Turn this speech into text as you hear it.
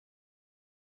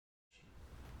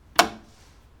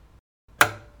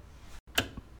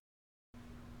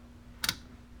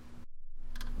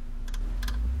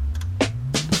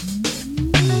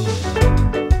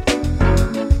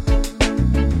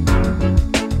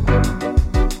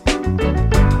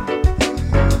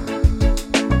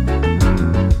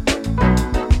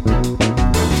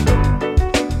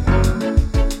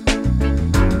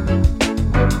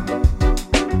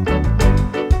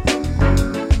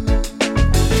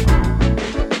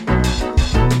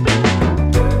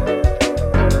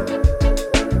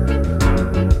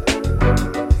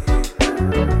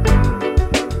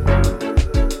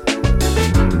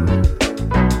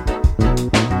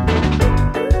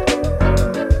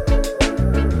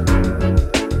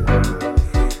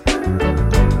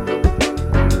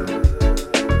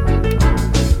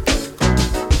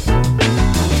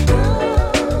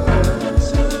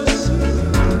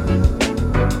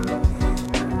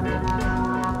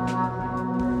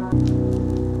Hey,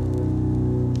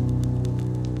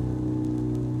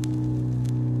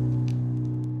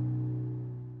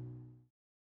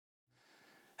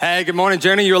 good morning,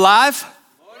 Journey. You alive?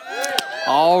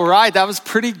 All right, that was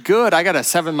pretty good. I got a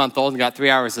 7-month-old and got 3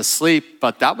 hours of sleep,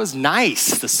 but that was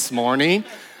nice this morning.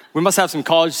 We must have some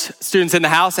college students in the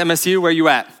house. MSU, where you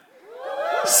at?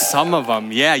 Some of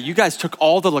them, yeah. You guys took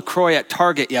all the LaCroix at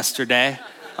Target yesterday.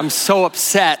 I'm so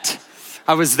upset.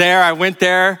 I was there, I went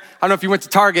there. I don't know if you went to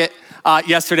Target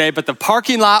yesterday, but the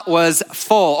parking lot was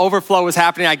full. Overflow was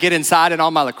happening. I get inside and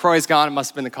all my LaCroix is gone. It must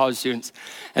have been the college students.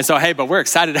 And so, hey, but we're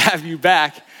excited to have you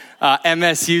back.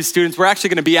 MSU students. We're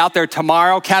actually going to be out there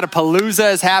tomorrow.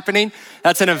 Catapalooza is happening.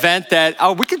 That's an event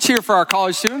that, we can cheer for our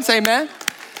college students, amen?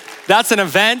 That's an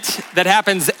event that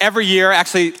happens every year.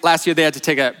 Actually, last year they had to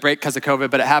take a break because of COVID,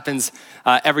 but it happens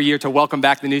every year to welcome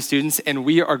back the new students, and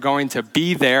we are going to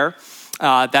be there.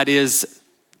 That is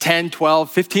 10,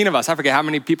 12, 15 of us. I forget how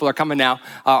many people are coming now.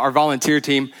 Our volunteer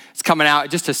team is coming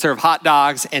out just to serve hot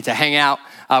dogs and to hang out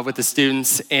with the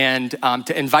students and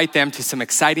to invite them to some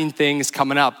exciting things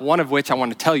coming up, one of which I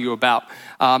want to tell you about.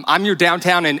 I'm your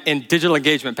downtown and digital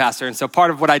engagement pastor, and so part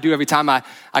of what I do every time I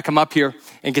come up here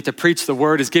and get to preach the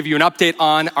word is give you an update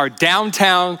on our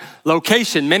downtown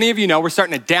location. Many of you know we're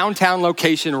starting a downtown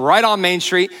location right on Main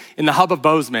Street in the hub of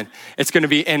Bozeman. It's going to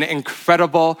be an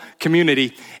incredible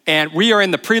community, and we are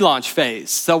in the pre-launch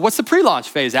phase. So what's the pre-launch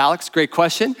phase, Alex? Great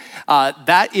question.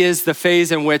 That is the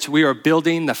phase in which we are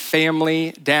building the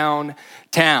family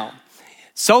downtown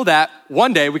so that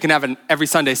one day we can have an every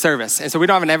Sunday service. And so we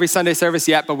don't have an every Sunday service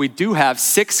yet, but we do have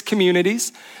 6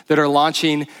 communities that are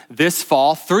launching this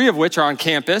fall, 3 of which are on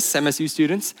campus, MSU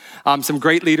students, some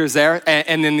great leaders there.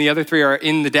 And then the other 3 are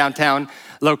in the downtown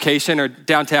location or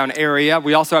downtown area.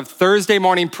 We also have Thursday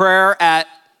morning prayer at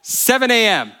 7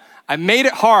 a.m. I made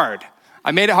it hard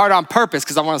on purpose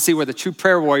because I want to see where the true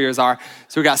prayer warriors are.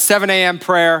 So we got 7 a.m.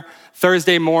 prayer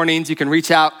Thursday mornings. You can reach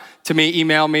out to me,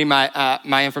 email me.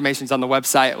 My information's on the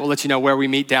website. We'll let you know where we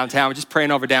meet downtown. We're just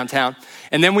praying over downtown.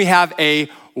 And then we have a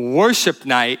worship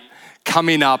night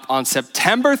coming up on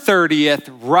September 30th,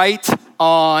 right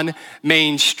on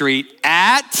Main Street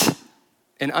at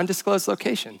an undisclosed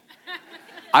location.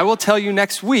 I will tell you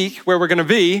next week where we're going to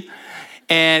be,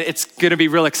 and it's going to be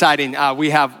real exciting.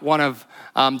 We have one of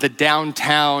the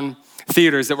downtown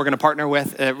theaters that we're going to partner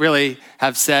with really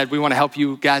have said, we want to help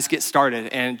you guys get started,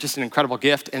 and just an incredible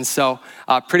gift. And so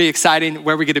pretty exciting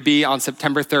where we're going to be on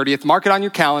September 30th. Mark it on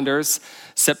your calendars.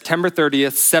 September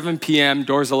 30th, 7 p.m.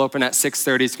 Doors will open at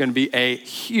 6:30. It's going to be a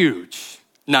huge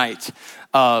night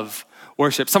of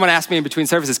worship. Someone asked me in between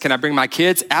services, can I bring my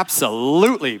kids?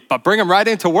 Absolutely, but bring them right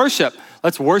into worship.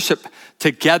 Let's worship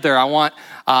together. I want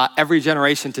every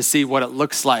generation to see what it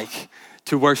looks like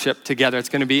to worship together. It's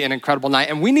going to be an incredible night.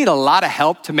 And we need a lot of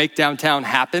help to make downtown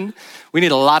happen. We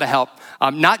need a lot of help,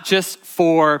 not just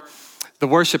for the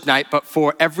worship night, but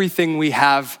for everything we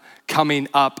have coming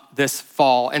up this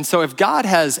fall. And so if God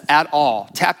has at all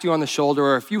tapped you on the shoulder,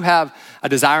 or if you have a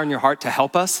desire in your heart to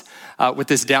help us with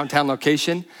this downtown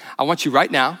location, I want you right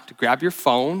now to grab your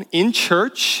phone in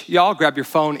church. Y'all grab your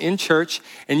phone in church,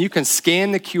 and you can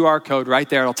scan the QR code right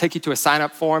there. It'll take you to a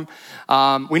sign-up form.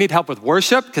 We need help with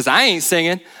worship, because I ain't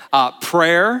singing.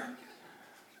 Prayer,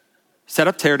 set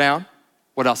up, tear down.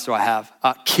 What else do I have?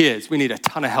 Kids. We need a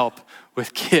ton of help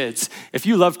with kids. If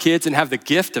you love kids and have the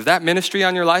gift of that ministry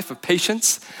on your life of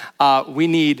patience, we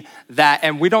need that.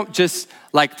 And we don't just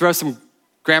throw some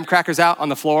graham crackers out on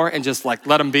the floor and just let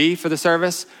them be for the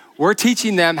service. We're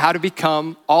teaching them how to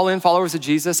become all-in followers of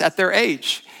Jesus at their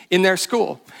age in their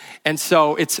school. And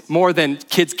so it's more than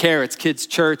Kids Care, it's Kids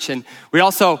Church. And we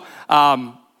also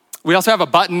have a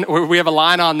button, or we have a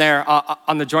line on there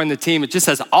on the Join the Team. It just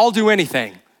says, I'll do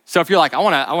anything. So if you're like, I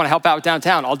want to help out with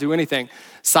downtown, I'll do anything,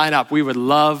 sign up. We would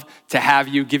love to have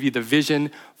you, give you the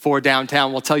vision for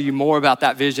downtown. We'll tell you more about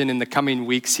that vision in the coming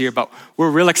weeks here, but we're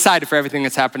real excited for everything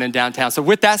that's happening downtown. So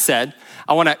with that said,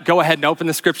 I want to go ahead and open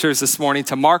the scriptures this morning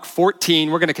to Mark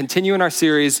 14. We're going to continue in our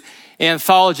series,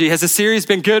 Anthology. Has the series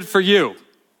been good for you?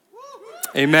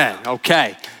 Amen.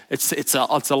 Okay. It's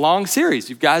a long series.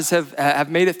 You guys have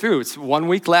made it through. It's 1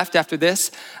 week left after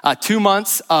this. 2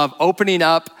 months of opening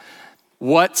up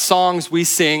what songs we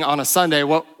sing on a Sunday,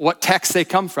 what texts they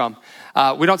come from.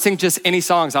 We don't sing just any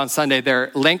songs on Sunday. They're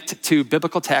linked to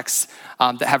biblical texts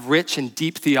that have rich and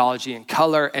deep theology and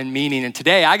color and meaning. And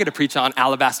today I get to preach on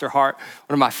Alabaster Heart,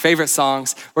 one of my favorite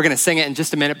songs. We're going to sing it in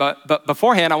just a minute. But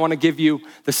beforehand, I want to give you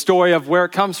the story of where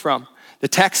it comes from, the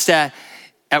text at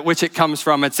which it comes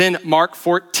from. It's in Mark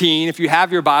 14. If you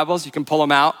have your Bibles, you can pull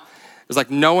them out. There's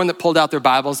no one that pulled out their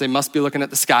Bibles. They must be looking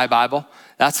at the Sky Bible.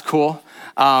 That's cool.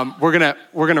 We're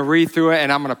gonna read through it,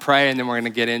 and I'm gonna pray, and then we're gonna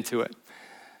get into it.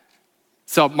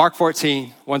 So Mark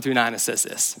 14, 1-9, it says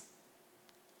this.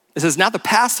 It says, now the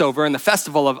Passover and the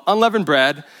festival of unleavened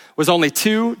bread was only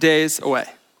 2 days away.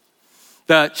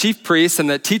 The chief priests and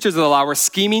the teachers of the law were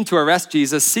scheming to arrest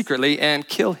Jesus secretly and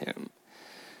kill him.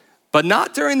 But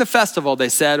not during the festival, they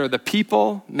said, or the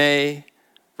people may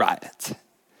riot.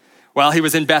 Well, he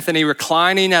was in Bethany,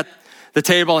 reclining at the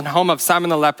table in home of Simon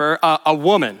the leper. A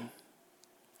woman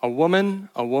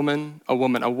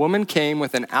came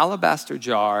with an alabaster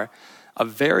jar of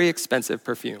very expensive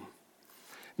perfume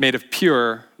made of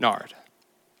pure nard.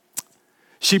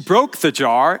 She broke the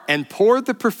jar and poured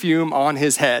the perfume on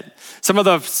his head. Some of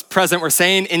those present were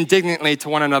saying indignantly to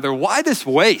one another, why this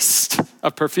waste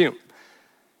of perfume?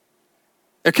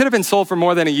 It could have been sold for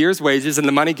more than a year's wages and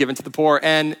the money given to the poor,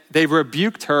 and they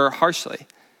rebuked her harshly.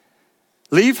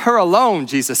 Leave her alone,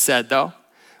 Jesus said, though.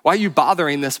 Why are you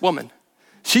bothering this woman?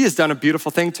 She has done a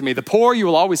beautiful thing to me. The poor you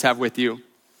will always have with you,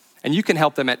 and you can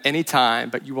help them at any time,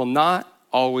 but you will not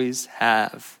always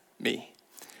have me.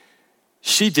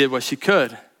 She did what she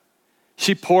could.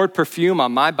 She poured perfume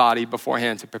on my body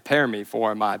beforehand to prepare me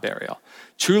for my burial.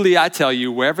 Truly, I tell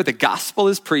you, wherever the gospel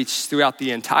is preached throughout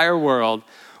the entire world,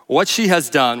 what she has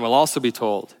done will also be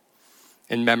told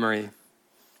in memory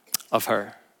of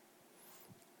her.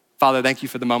 Father, thank you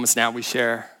for the moments now we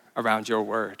share around your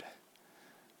word.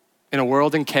 In a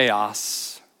world in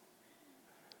chaos,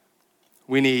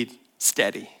 we need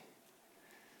steady.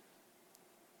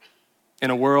 In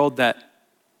a world that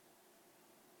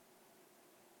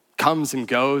comes and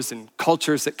goes, and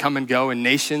cultures that come and go, and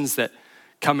nations that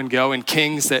come and go, and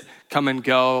kings that come and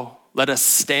go, let us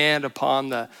stand upon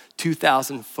the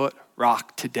 2,000-foot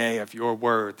rock today of your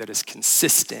word that is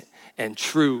consistent and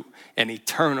true and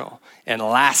eternal and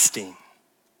lasting.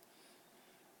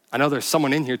 I know there's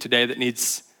someone in here today that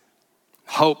needs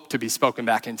hope to be spoken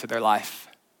back into their life.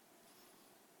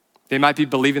 They might be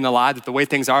believing the lie that the way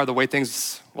things are, the way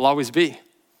things will always be.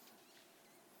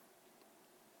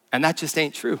 And that just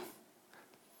ain't true.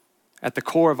 At the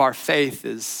core of our faith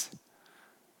is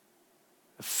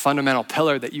a fundamental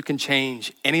pillar that you can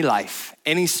change any life,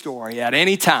 any story, at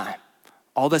any time.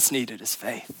 All that's needed is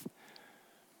faith.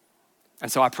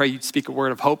 And so I pray you'd speak a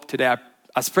word of hope today.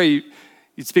 I pray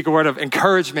you'd speak a word of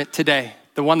encouragement today,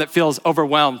 the one that feels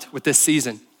overwhelmed with this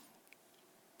season.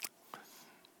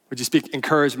 Would you speak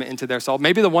encouragement into their soul?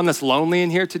 Maybe the one that's lonely in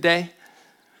here today,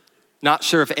 not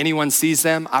sure if anyone sees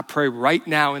them. I pray right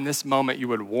now in this moment you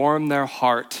would warm their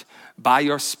heart by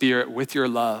your spirit with your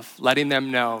love, letting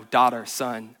them know, daughter,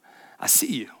 son, I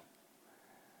see you.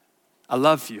 I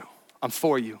love you. I'm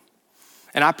for you.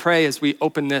 And I pray as we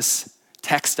open this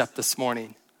text up this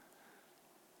morning,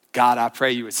 God, I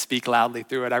pray you would speak loudly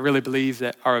through it. I really believe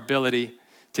that our ability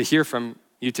to hear from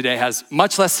you today has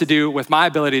much less to do with my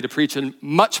ability to preach and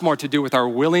much more to do with our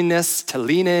willingness to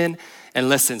lean in and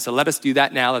listen. So let us do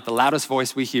that now. Let the loudest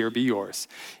voice we hear be yours.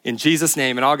 In Jesus'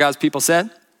 name, and all God's people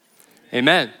said,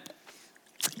 amen.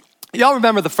 Y'all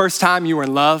remember the first time you were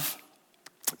in love?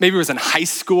 Maybe it was in high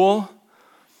school.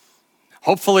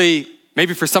 Hopefully,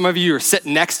 maybe for some of you, you're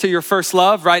sitting next to your first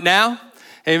love right now.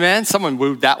 Amen. Someone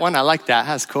wooed that one. I like that.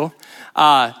 That's cool.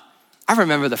 I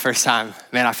remember the first time,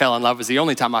 man, I fell in love. It was the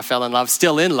only time I fell in love,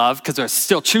 still in love, because I was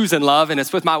still choosing love, and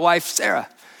it's with my wife, Sarah.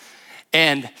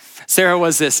 And Sarah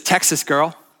was this Texas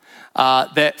girl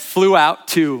that flew out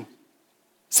to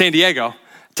San Diego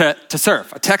to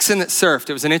surf, a Texan that surfed.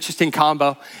 It was an interesting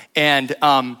combo. And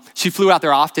she flew out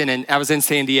there often, and I was in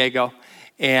San Diego.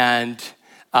 And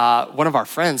one of our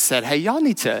friends said, hey, y'all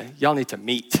need to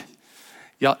meet.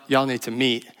 Y'all need to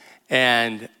meet.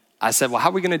 And I said, well, how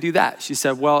are we going to do that? She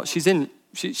said, well, she's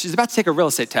about to take a real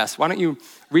estate test. Why don't you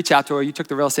reach out to her? You took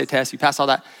the real estate test. You passed all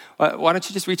that. Why don't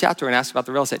you just reach out to her and ask about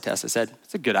the real estate test? I said,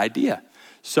 it's a good idea.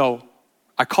 So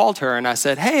I called her and I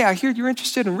said, hey, I hear you're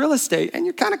interested in real estate and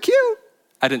you're kind of cute.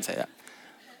 I didn't say that,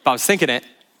 but I was thinking it.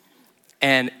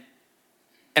 And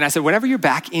I said, whenever you're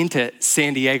back into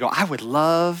San Diego, I would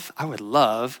love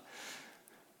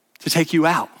to take you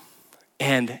out.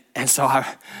 And so I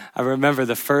remember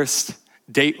the first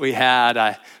date we had,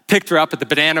 I picked her up at the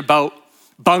Banana Boat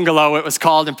Bungalow, it was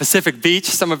called, in Pacific Beach.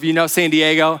 Some of you know San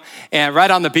Diego. And right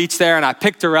on the beach there, and I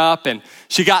picked her up, and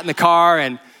she got in the car,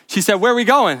 and she said, where are we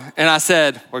going? And I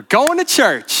said, we're going to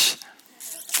church.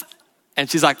 And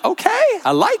she's like, okay,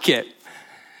 I like it.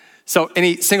 So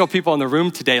any single people in the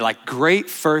room today, like, great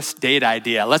first date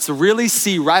idea. Let's really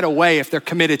see right away if they're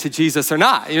committed to Jesus or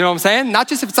not. You know what I'm saying? Not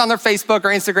just if it's on their Facebook or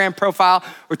Instagram profile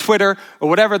or Twitter or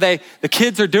whatever the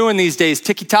kids are doing these days,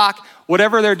 TikTok,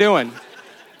 whatever they're doing.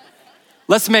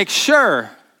 Let's make sure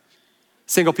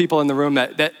single people in the room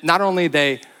that not only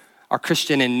they are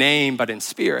Christian in name, but in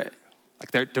spirit.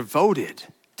 Like they're devoted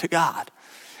to God.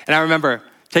 And I remember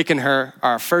taking her,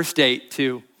 our first date,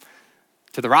 to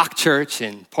the Rock Church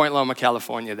in Point Loma,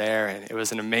 California there. And it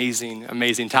was an amazing,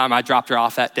 amazing time. I dropped her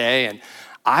off that day, and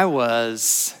I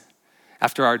was,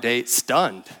 after our date,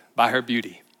 stunned by her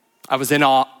beauty. I was in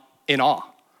awe.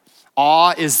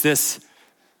 Awe is this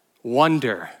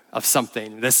wonder of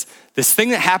something, this thing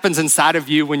that happens inside of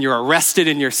you when you're arrested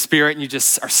in your spirit and you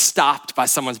just are stopped by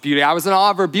someone's beauty. I was in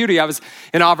awe of her beauty. I was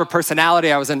in awe of her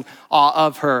personality. I was in awe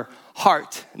of her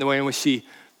heart and the way in which she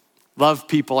loved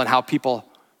people and how people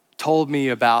told me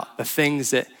about the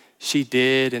things that she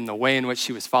did and the way in which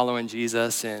she was following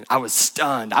Jesus. And I was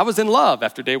stunned. I was in love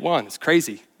after day one. It's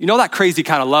crazy. You know that crazy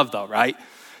kind of love though, right?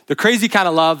 The crazy kind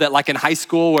of love that like in high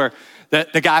school where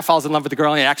the guy falls in love with the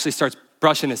girl and he actually starts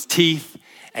brushing his teeth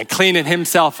and cleaning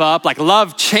himself up. Like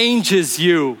love changes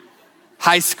you,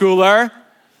 high schooler.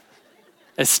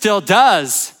 It still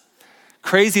does.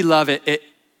 Crazy love, it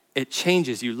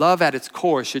changes you. Love at its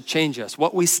core should change us.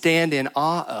 What we stand in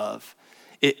awe of,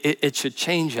 it should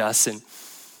change us.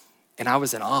 And I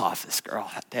was in awe of this girl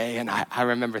that day. And I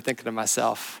remember thinking to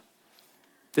myself,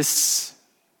 this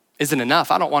isn't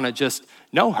enough. I don't want to just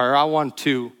know her. I want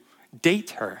to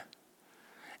date her.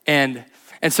 And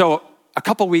so a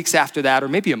couple weeks after that, or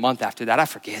maybe a month after that, I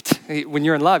forget. When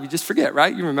you're in love, you just forget,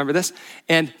 right? You remember this.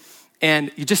 And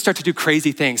you just start to do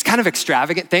crazy things, kind of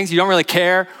extravagant things. You don't really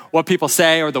care what people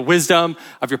say or the wisdom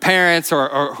of your parents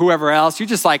or whoever else. You're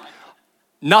just like,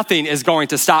 nothing is going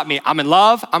to stop me. I'm in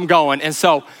love, I'm going. And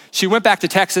so she went back to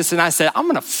Texas and I said, I'm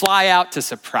gonna fly out to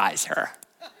surprise her.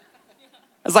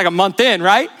 It's like a month in,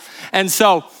 right? And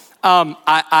so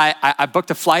I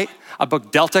booked a flight. I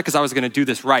booked Delta because I was going to do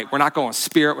this right. We're not going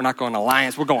Spirit. We're not going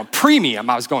Alliance. We're going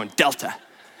premium. I was going Delta.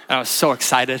 And I was so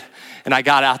excited. And I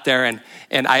got out there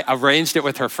and I arranged it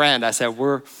with her friend. I said,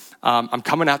 I'm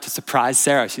coming out to surprise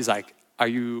Sarah. She's like, are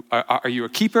you a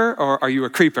keeper or are you a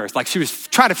creeper? Like she was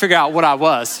trying to figure out what I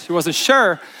was. She wasn't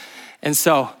sure. And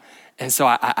so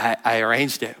I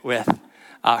arranged it with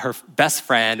her best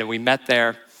friend and we met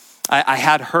there. I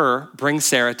had her bring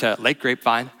Sarah to Lake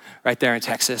Grapevine right there in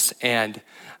Texas. And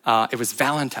it was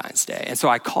Valentine's Day. And so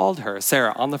I called her,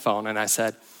 Sarah, on the phone and I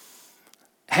said,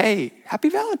 hey, happy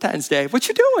Valentine's Day. What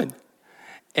you doing?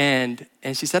 And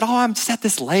she said, oh, I'm just at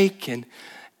this lake and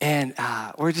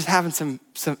we're just having some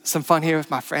fun here with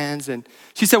my friends. And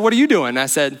she said, what are you doing? And I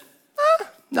said,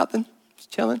 nothing,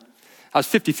 just chilling. I was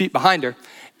 50 feet behind her.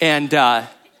 And I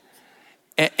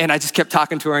just kept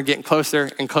talking to her and getting closer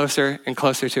and closer and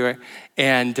closer to her.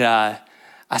 And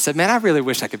I said, man, I really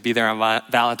wish I could be there on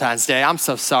Valentine's Day. I'm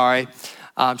so sorry.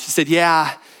 She said,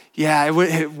 yeah,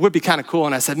 it would be kind of cool.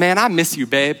 And I said, man, I miss you,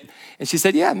 babe. And she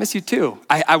said, yeah, I miss you too.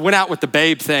 I went out with the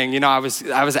babe thing. You know, I was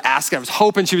asking, I was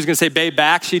hoping she was going to say babe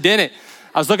back. She didn't.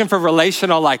 I was looking for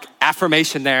relational like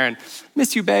affirmation there and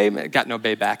miss you, babe. I got no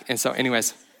babe back. And so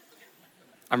anyways,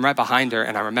 I'm right behind her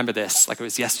and I remember this like it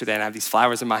was yesterday and I have these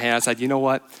flowers in my hand. I said, you know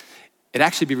what? It'd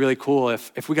actually be really cool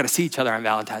if we got to see each other on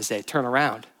Valentine's Day, turn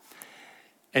around.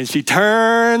 And she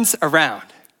turns around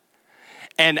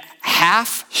and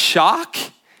half shock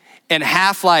and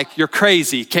half like you're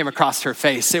crazy came across her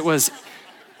face. It was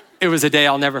a day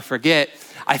I'll never forget.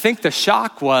 I think the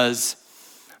shock was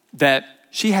that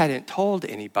she hadn't told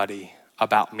anybody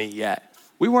about me yet.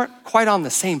 We weren't quite on the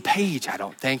same page, I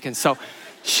don't think. And so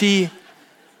she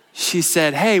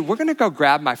said, hey, we're gonna go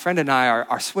grab my friend and I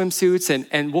our swimsuits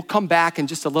and we'll come back in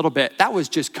just a little bit. That was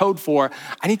just code for,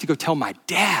 I need to go tell my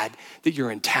dad that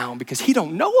you're in town because he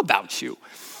don't know about you.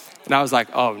 And I was like,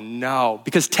 oh no,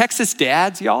 because Texas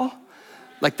dads, y'all,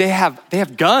 like they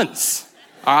have guns,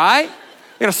 all right?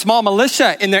 They got a small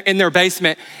militia in their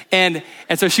basement. And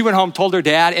so she went home, told her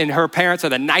dad, and her parents are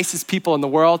the nicest people in the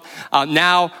world.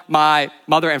 Now my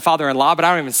mother and father-in-law, but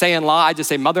I don't even say in-law, I just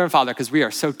say mother and father because we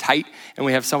are so tight and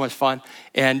we have so much fun.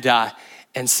 And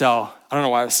so I don't know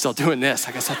why I was still doing this.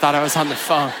 I guess I thought I was on the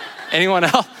phone. Anyone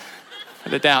else?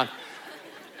 Put it down.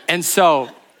 And so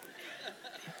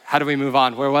how do we move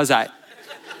on? Where was I?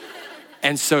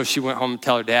 And so she went home to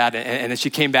tell her dad, and then she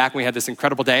came back, and we had this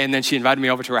incredible day, and then she invited me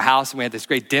over to her house, and we had this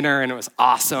great dinner, and it was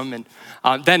awesome. And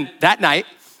then that night,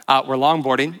 we're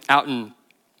longboarding out in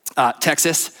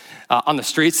Texas on the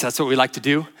streets. That's what we like to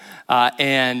do.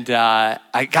 And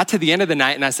I got to the end of the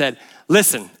night, and I said,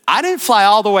 listen, I didn't fly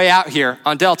all the way out here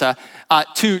on Delta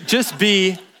to just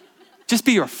be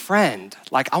your friend.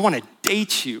 Like, I want to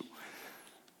date you.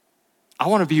 I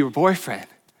want to be your boyfriend.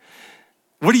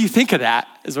 What do you think of that,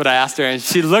 is what I asked her. And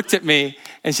she looked at me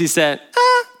and she said,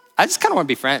 I just kind of want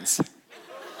to be friends.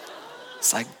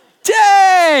 It's like,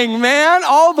 Dang, man,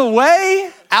 all the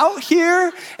way out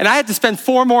here. And I had to spend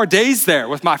 4 more days there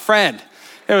with my friend.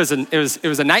 It was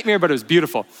a nightmare, but it was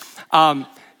beautiful.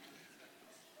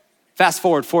 Fast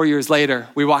forward 4 years later,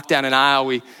 we walk down an aisle,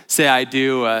 we say I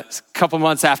do. A couple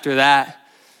months after that,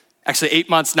 actually 8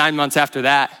 months, 9 months after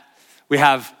that, we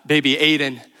have baby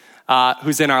Aiden,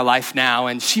 who's in our life now,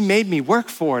 and she made me work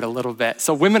for it a little bit.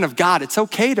 So women of God, it's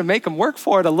okay to make them work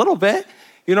for it a little bit.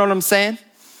 You know what I'm saying?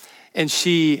 And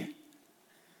she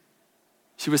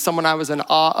was someone I was in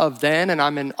awe of then, and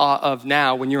I'm in awe of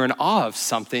now. When you're in awe of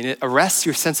something, it arrests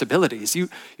your sensibilities. You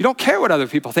don't care what other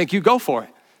people think. You go for it.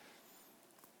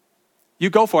 You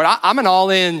go for it. I'm an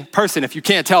all-in person, if you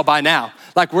can't tell by now.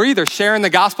 Like, we're either sharing the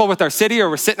gospel with our city or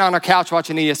we're sitting on our couch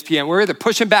watching ESPN. We're either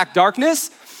pushing back darkness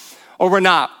or we're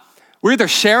not. We're either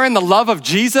sharing the love of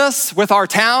Jesus with our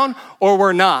town or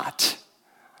we're not.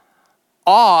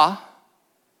 Awe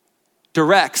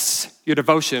directs your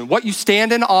devotion. What you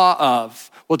stand in awe of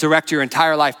will direct your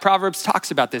entire life. Proverbs talks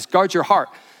about this. Guard your heart.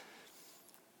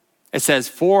 It says,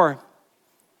 for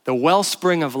the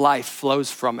wellspring of life flows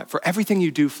from it. For everything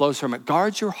you do flows from it.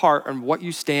 Guard your heart and what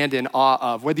you stand in awe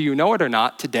of. Whether you know it or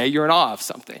not, today you're in awe of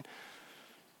something.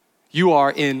 You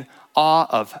are in awe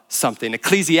of something.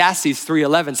 Ecclesiastes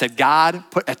 3:11 said, God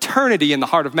put eternity in the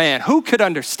heart of man. Who could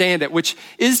understand it? Which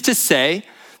is to say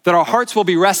that our hearts will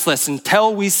be restless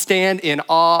until we stand in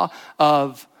awe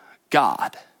of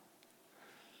God.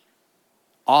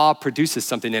 Awe produces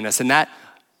something in us. And that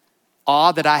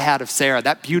awe that I had of Sarah,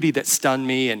 that beauty that stunned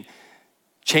me and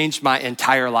changed my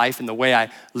entire life and the way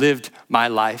I lived my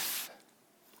life,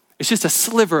 it's just a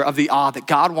sliver of the awe that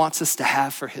God wants us to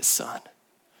have for his son.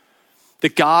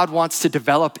 That God wants to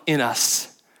develop in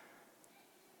us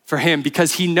for him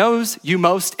because he knows you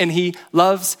most and he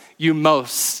loves you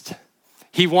most.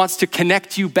 He wants to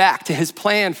connect you back to his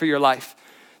plan for your life,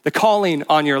 the calling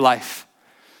on your life.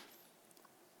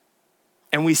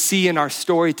 And we see in our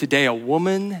story today a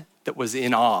woman that was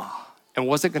in awe and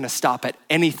wasn't going to stop at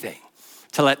anything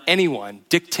to let anyone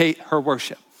dictate her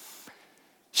worship.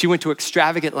 She went to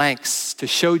extravagant lengths to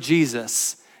show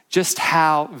Jesus just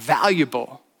how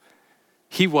valuable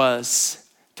he was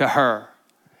to her.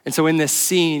 And so in this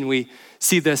scene, we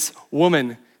see this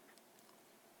woman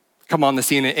come on the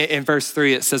scene. In verse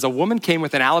 3, it says, a woman came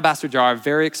with an alabaster jar of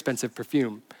very expensive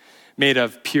perfume made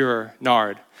of pure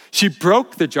nard. She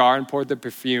broke the jar and poured the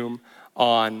perfume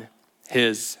on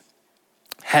his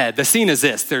head. The scene is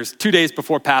this. There's 2 days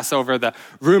before Passover. The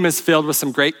room is filled with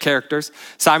some great characters.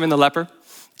 Simon the leper.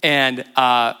 And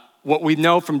what we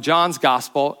know from John's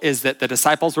gospel is that the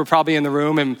disciples were probably in the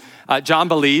room. And John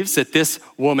believes that this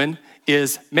woman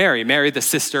is Mary. Mary, the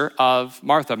sister of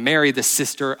Martha. Mary, the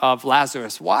sister of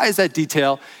Lazarus. Why is that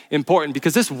detail important?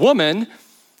 Because this woman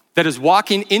that is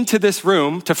walking into this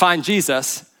room to find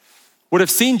Jesus would have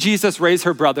seen Jesus raise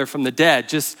her brother from the dead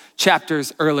just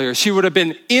chapters earlier. She would have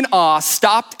been in awe,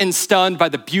 stopped and stunned by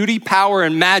the beauty, power,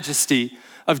 and majesty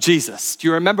of Jesus. Do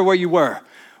you remember where you were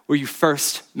you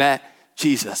first met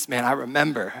Jesus? Man, I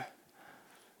remember.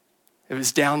 It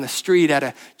was down the street at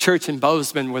a church in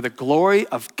Bozeman where the glory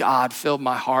of God filled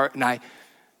my heart, and I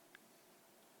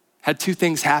had 2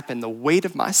 things happen. The weight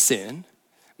of my sin,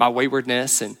 my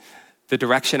waywardness, and the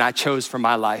direction I chose for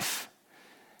my life,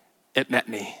 it met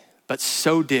me. But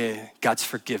so did God's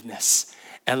forgiveness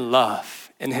and love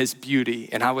and his beauty.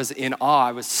 And I was in awe.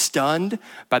 I was stunned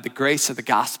by the grace of the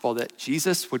gospel that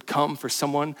Jesus would come for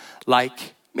someone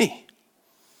like me.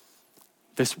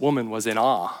 This woman was in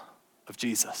awe of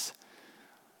Jesus.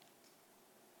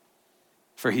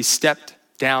 For he stepped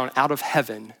down out of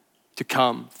heaven to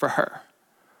come for her.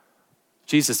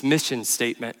 Jesus' mission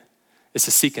statement is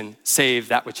to seek and save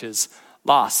that which is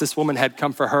lost. This woman had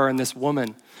come for her, and this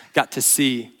woman got to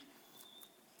see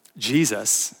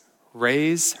Jesus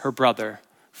raise her brother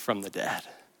from the dead.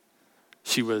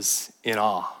 She was in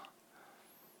awe.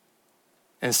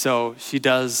 And so she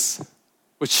does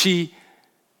what she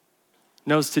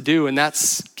knows to do, and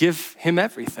that's give him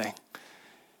everything.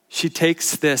 She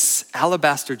takes this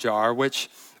alabaster jar, which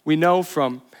we know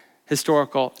from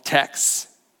historical texts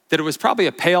that it was probably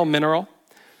a pale mineral,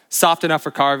 soft enough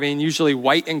for carving, usually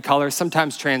white in color,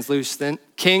 sometimes translucent.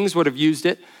 Kings would have used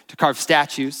it to carve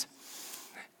statues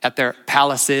at their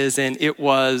palaces, and it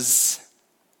was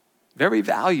very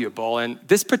valuable. And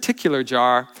this particular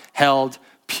jar held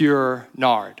pure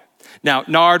nard. Now,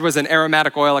 nard was an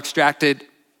aromatic oil extracted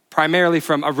primarily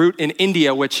from a root in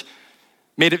India, which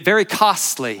made it very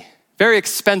costly, very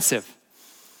expensive.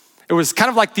 It was kind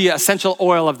of like the essential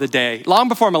oil of the day. Long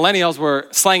before millennials were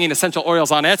slanging essential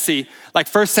oils on Etsy, like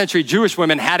first century Jewish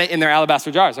women had it in their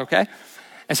alabaster jars, okay?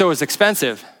 And so it was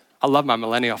expensive. I love my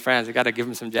millennial friends. I got to give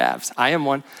them some jabs. I am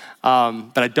one,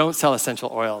 but I don't sell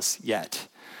essential oils yet.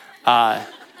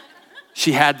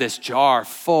 She had this jar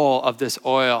full of this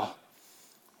oil.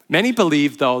 Many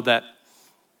believe, though, that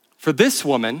for this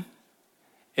woman,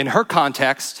 in her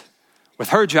context, with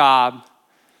her job,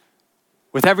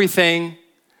 with everything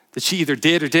that she either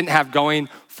did or didn't have going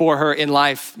for her in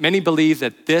life, many believe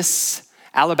that this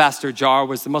alabaster jar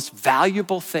was the most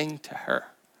valuable thing to her.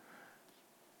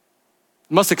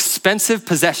 The most expensive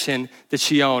possession that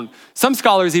she owned. Some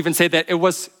scholars even say that it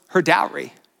was her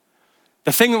dowry,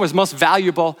 the thing that was most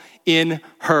valuable in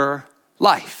her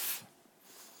life.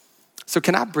 So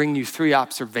can I bring you 3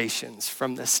 observations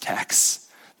from this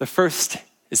text? The first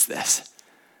is this.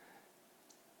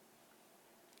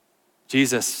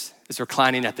 Jesus is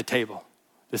reclining at the table.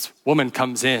 This woman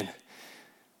comes in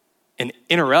and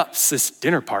interrupts this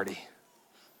dinner party.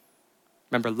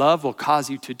 Remember, love will cause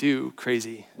you to do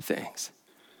crazy things.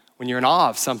 When you're in awe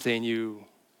of something, you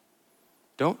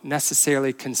don't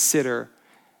necessarily consider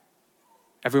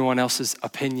everyone else's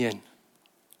opinion,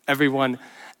 everyone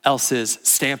else's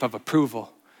stamp of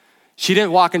approval. She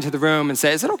didn't walk into the room and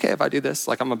say, is it okay if I do this?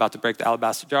 Like I'm about to break the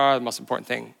alabaster jar, the most important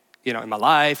thing, in my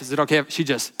life. Is it okay if she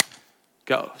just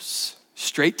goes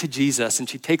straight to Jesus and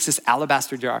she takes this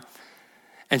alabaster jar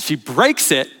and she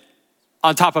breaks it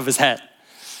on top of his head.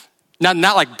 Not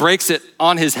like breaks it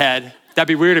on his head. That'd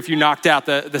be weird if you knocked out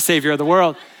the savior of the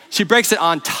world. She breaks it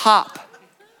on top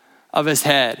of his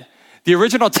head. The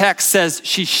original text says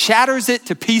she shatters it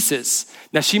to pieces.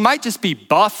 Now she might just be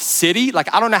Buff City.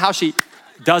 Like I don't know how she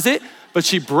does it, but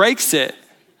she breaks it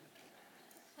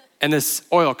and this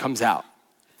oil comes out.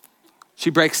 She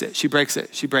breaks it, she breaks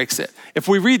it, she breaks it. If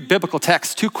we read biblical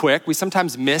text too quick, we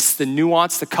sometimes miss the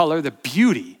nuance, the color, the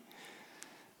beauty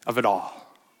of it all.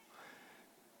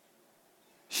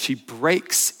 She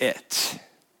breaks it.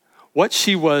 What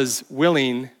she was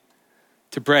willing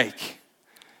to break,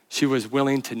 she was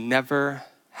willing to never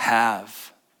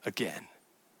have again.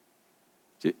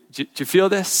 Do you feel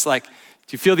this? Do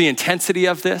you feel the intensity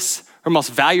of this? Her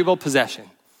most valuable possession.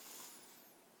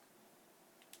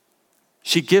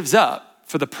 She gives up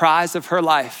for the prize of her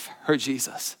life, her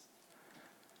Jesus.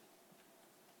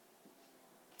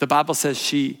 The Bible says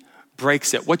she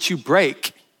breaks it. What you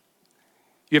break,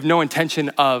 you have no intention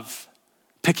of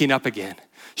picking up again.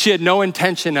 She had no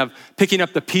intention of picking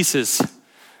up the pieces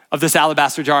of this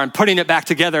alabaster jar and putting it back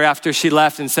together after she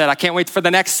left and said, I can't wait for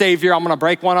the next savior. I'm gonna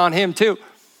break one on him too.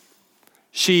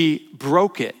 She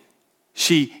broke it.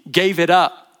 She gave it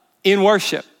up in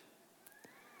worship.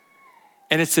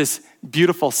 And it's this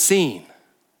beautiful scene.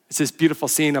 It's this beautiful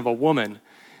scene of a woman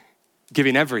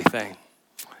giving everything.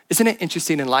 Isn't it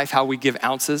interesting in life how we give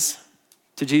ounces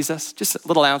to Jesus? Just a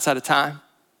little ounce at a time.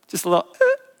 Just a little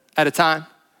at a time.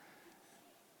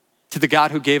 To the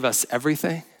God who gave us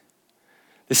everything.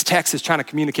 This text is trying to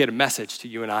communicate a message to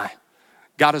you and I.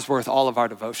 God is worth all of our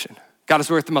devotion. God is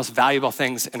worth the most valuable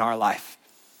things in our life.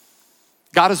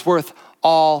 God is worth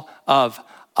all of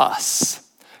us.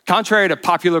 Contrary to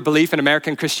popular belief in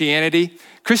American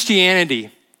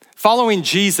Christianity, following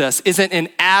Jesus isn't an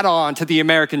add-on to the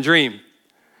American dream.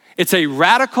 It's a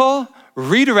radical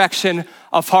redirection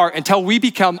of heart until we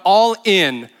become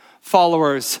all-in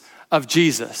followers of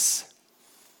Jesus.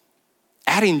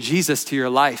 Adding Jesus to your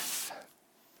life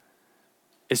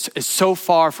is so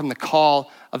far from the call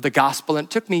of the gospel. And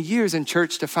it took me years in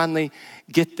church to finally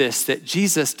get this, that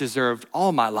Jesus deserved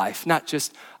all my life, not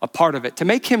just a part of it. To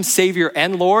make him Savior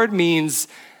and Lord means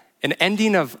an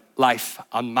ending of life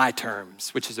on my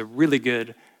terms, which is a really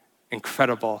good,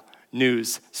 incredible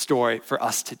news story for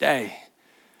us today.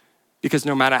 Because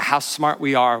no matter how smart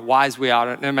we are, wise we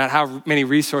are, no matter how many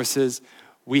resources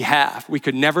we have, we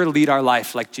could never lead our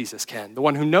life like Jesus can. The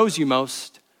one who knows you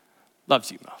most,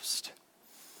 loves you most.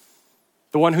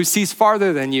 The one who sees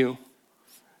farther than you,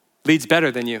 leads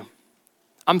better than you.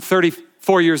 I'm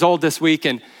 34 years old this week,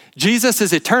 and Jesus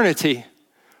is eternity.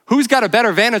 Who's got a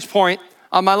better vantage point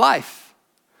on my life?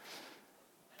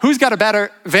 Who's got a better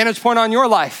vantage point on your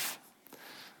life?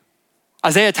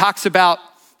 Isaiah talks about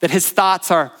that his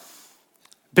thoughts are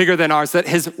bigger than ours, that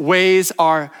his ways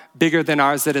are bigger than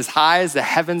ours, that as high as the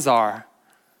heavens are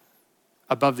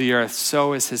above the earth,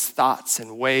 so is his thoughts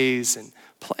and ways and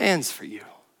plans for you.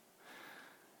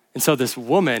 And so this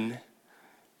woman,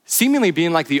 seemingly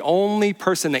being like the only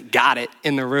person that got it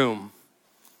in the room,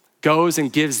 goes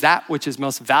and gives that which is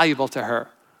most valuable to her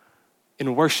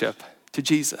in worship to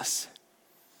Jesus.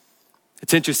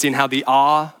 It's interesting how the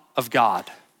awe of God,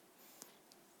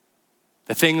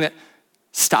 the thing that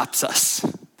stops us,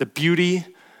 the beauty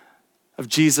of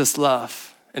Jesus'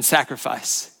 love and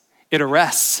sacrifice, it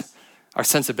arrests our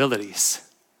sensibilities.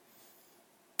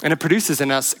 And it produces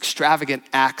in us extravagant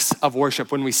acts of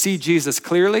worship. When we see Jesus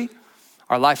clearly,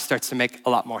 our life starts to make a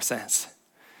lot more sense.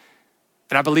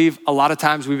 And I believe a lot of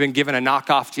times we've been given a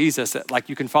knockoff Jesus, that like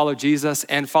you can follow Jesus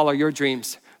and follow your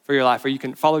dreams for your life, or you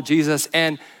can follow Jesus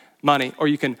and money, or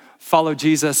you can follow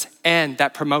Jesus and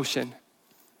that promotion.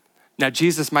 Now,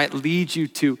 Jesus might lead you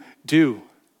to do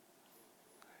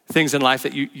things in life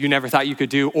that you never thought you could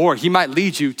do, or he might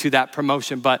lead you to that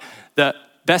promotion. But the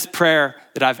best prayer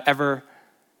that I've ever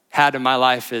had in my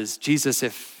life is, Jesus,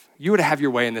 if you were to have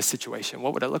your way in this situation,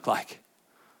 what would it look like?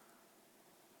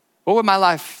 What would my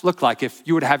life look like if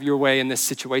you were to have your way in this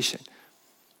situation?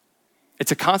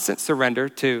 It's a constant surrender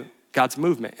to God's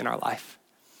movement in our life.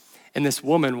 And this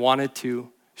woman wanted to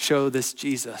show this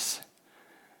Jesus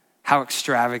how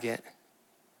extravagant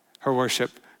her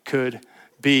worship could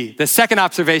be. The second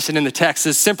observation in the text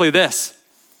is simply this: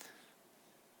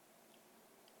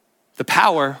 the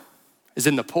power is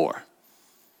in the pour.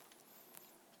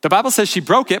 The Bible says she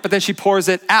broke it, but then she pours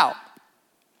it out.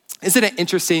 Isn't it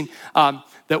interesting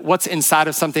that what's inside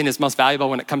of something is most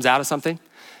valuable when it comes out of something?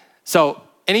 So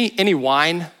any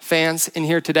wine fans in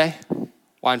here today?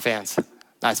 Wine fans.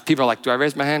 Nice. People are like, do I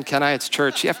raise my hand? Can I? It's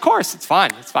church. Yeah, of course. It's fine.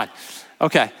 It's fine.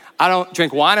 Okay. I don't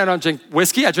drink wine. I don't drink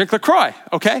whiskey. I drink LaCroix.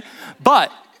 Okay.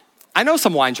 But I know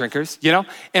some wine drinkers,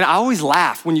 and I always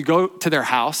laugh when you go to their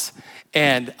house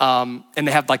and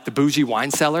they have like the bougie wine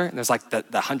cellar, and there's like the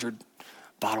 100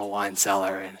 bottle wine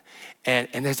cellar,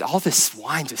 and there's all this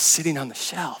wine just sitting on the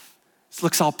shelf. It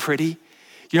looks all pretty.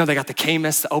 They got the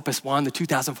Caymus, the Opus One, the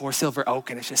 2004 Silver Oak,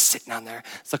 and it's just sitting on there.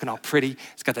 It's looking all pretty.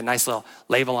 It's got the nice little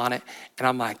label on it. And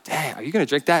I'm like, dang, are you gonna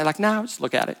drink that? You're like, no, just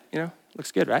look at it.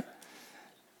 Looks good, right?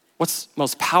 What's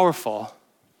most powerful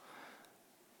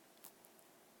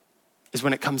is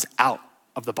when it comes out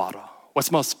of the bottle. What's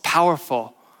most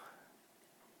powerful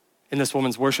in this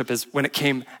woman's worship is when it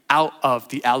came out of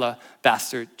the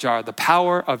alabaster jar. The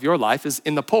power of your life is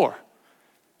in the pour.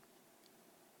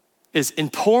 Is in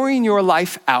pouring your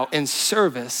life out in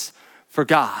service for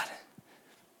God.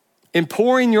 In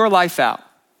pouring your life out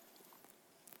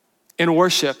in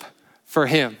worship for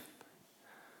him.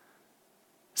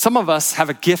 Some of us have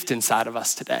a gift inside of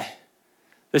us today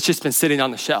that's just been sitting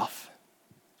on the shelf.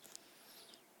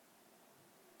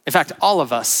 In fact, all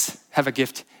of us have a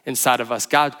gift inside of us.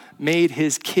 God made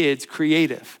his kids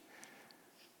creative.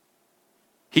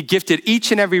 He gifted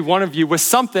each and every one of you with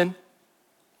something.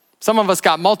 Some of us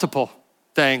got multiple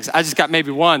things. I just got maybe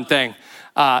one thing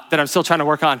that I'm still trying to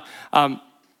work on.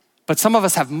 But some of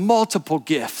us have multiple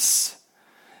gifts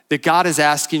that God is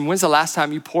asking, when's the last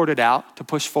time you poured it out to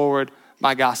push forward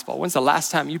my gospel? When's the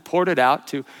last time you poured it out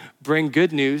to bring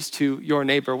good news to your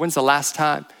neighbor? When's the last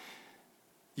time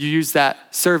you used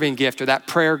that serving gift or that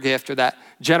prayer gift or that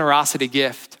generosity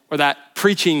gift or that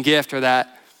preaching gift or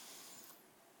that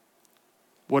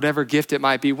whatever gift it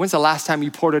might be? When's the last time you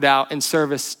poured it out in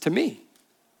service to me?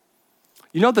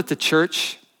 You know that the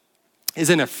church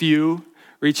isn't a few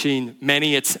reaching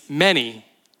many, it's many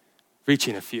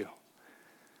reaching a few.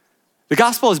 The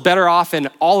gospel is better off in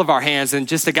all of our hands than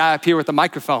just a guy up here with a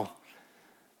microphone.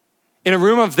 In a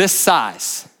room of this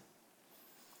size,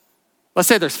 let's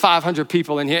say there's 500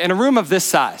 people in here. In a room of this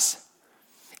size,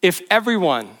 if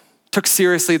everyone took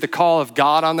seriously the call of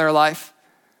God on their life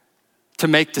to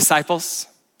make disciples,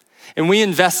 and we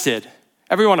invested,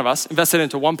 every one of us invested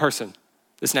into one person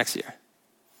this next year.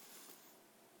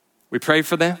 We prayed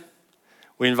for them.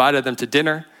 We invited them to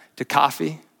dinner, to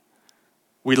coffee.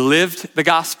 We lived the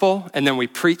gospel, and then we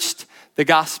preached the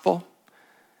gospel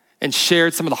and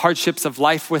shared some of the hardships of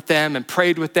life with them and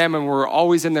prayed with them, and we were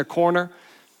always in their corner.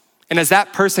 And as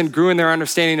that person grew in their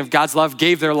understanding of God's love,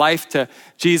 gave their life to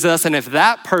Jesus, and if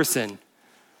that person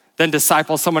then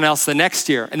discipled someone else the next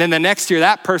year, and then the next year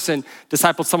that person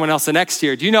discipled someone else the next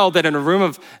year, do you know that in a room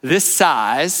of this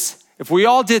size, if we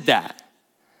all did that,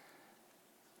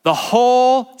 the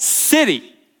whole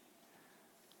city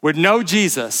would know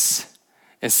Jesus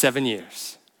in 7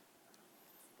 years?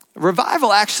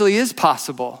 Revival actually is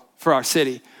possible for our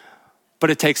city, but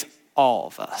it takes all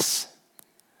of us.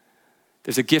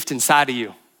 There's a gift inside of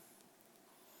you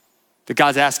that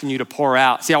God's asking you to pour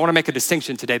out. See, I want to make a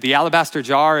distinction today. The alabaster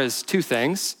jar is two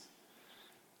things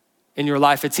in your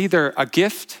life. It's either a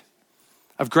gift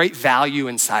of great value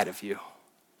inside of you,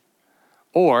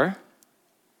 or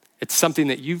it's something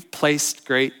that you've placed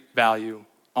great value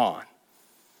on.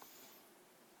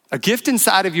 A gift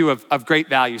inside of you of great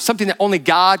value, something that only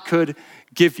God could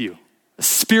give you, a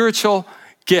spiritual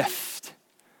gift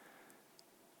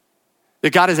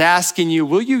that God is asking you,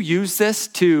 will you use this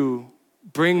to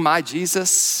bring my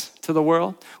Jesus to the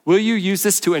world? Will you use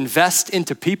this to invest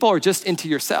into people or just into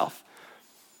yourself?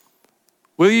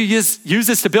 Will you use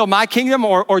this to build my kingdom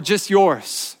or just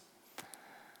yours?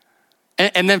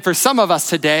 And then for some of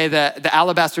us today, the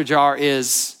alabaster jar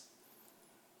is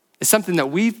something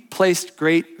that we've placed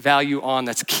great value on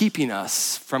that's keeping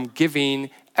us from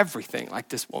giving everything like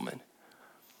this woman.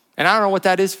 And I don't know what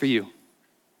that is for you.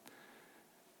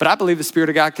 But I believe the Spirit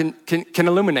of God can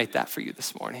illuminate that for you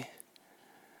this morning.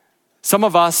 Some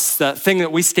of us, the thing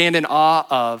that we stand in awe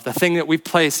of, the thing that we've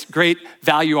placed great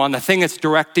value on, the thing that's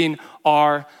directing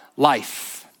our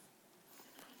life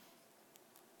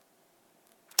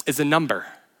is a number.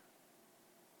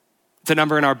 It's a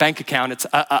number in our bank account. It's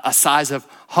a size of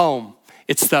home.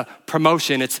 It's the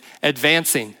promotion. It's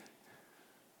advancing.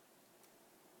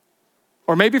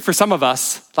 Or maybe for some of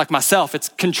us, like myself, it's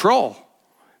control.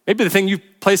 Maybe the thing you've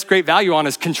placed great value on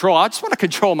is control. I just want to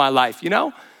control my life, you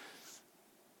know?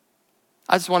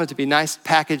 I just want it to be nice,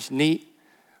 packaged, neat.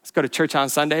 Let's go to church on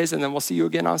Sundays and then we'll see you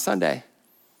again on Sunday.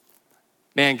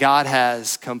 Man, God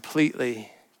has completely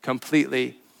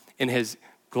in his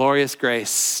glorious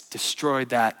grace destroyed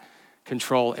that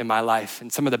control in my life.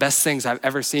 And some of the best things I've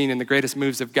ever seen and the greatest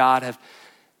moves of God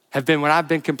have been when I've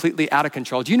been completely out of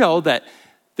control. Do you know that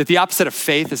the opposite of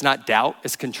faith is not doubt,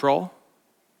 it's control?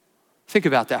 Think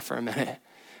about that for a minute.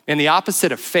 And the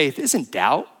opposite of faith isn't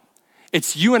doubt.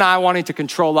 It's you and I wanting to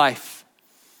control life.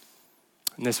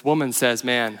 And this woman says,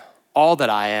 man, all that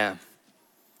I am,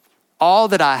 all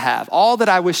that I have, all that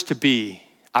I wish to be,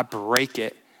 I break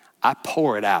it. I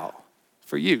pour it out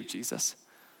for you, Jesus.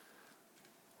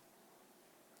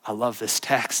 I love this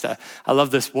text. I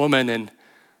love this woman. And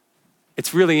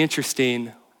it's really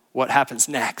interesting what happens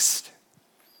next.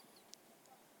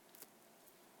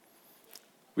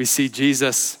 We see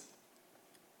Jesus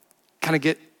kind of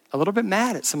get a little bit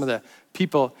mad at some of the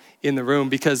people in the room,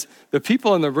 because the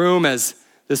people in the room, as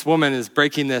this woman is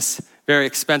breaking this very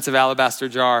expensive alabaster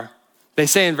jar, they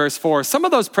say in verse 4, some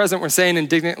of those present were saying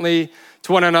indignantly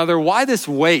to one another, why this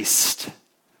waste?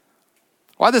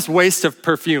 Why this waste of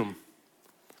perfume?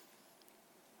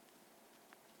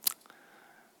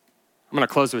 I'm going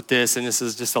to close with this, and this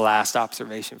is just the last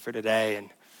observation for today. And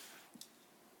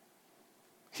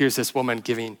here's this woman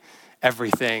giving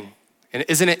everything. And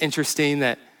isn't it interesting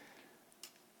that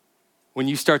when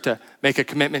you start to make a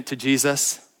commitment to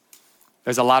Jesus,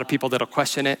 there's a lot of people that'll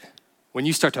question it. When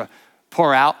you start to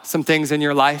pour out some things in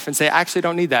your life and say, I actually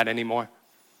don't need that anymore.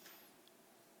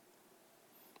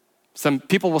 Some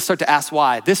people will start to ask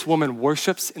why. This woman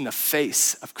worships in the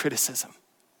face of criticism.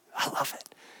 I love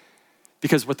it.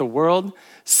 Because what the world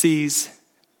sees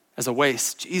as a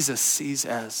waste, Jesus sees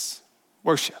as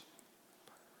worship.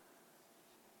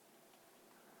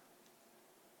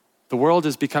 The world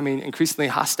is becoming increasingly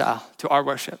hostile to our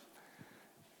worship.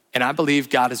 And I believe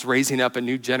God is raising up a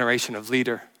new generation of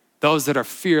leader, those that are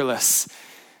fearless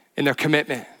in their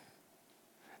commitment,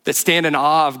 that stand in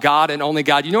awe of God and only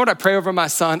God. You know what I pray over my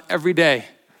son every day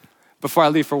before I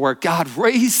leave for work? God,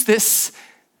 raise this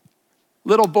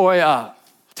little boy up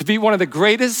to be one of the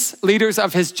greatest leaders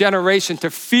of his generation, to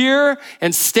fear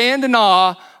and stand in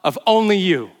awe of only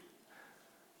you.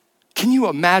 Can you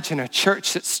imagine a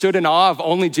church that stood in awe of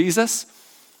only Jesus?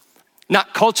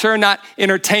 Not culture, not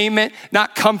entertainment,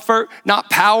 not comfort, not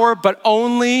power, but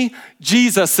only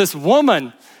Jesus. This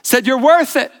woman said, you're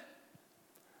worth it.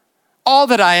 All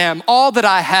that I am, all that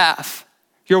I have,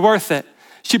 you're worth it.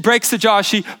 She breaks the jar,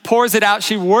 she pours it out,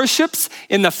 she worships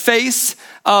in the face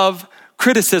of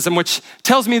criticism, which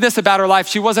tells me this about her life.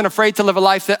 She wasn't afraid to live a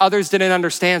life that others didn't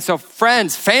understand. So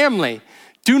friends, family,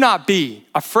 do not be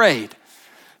afraid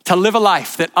to live a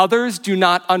life that others do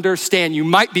not understand. You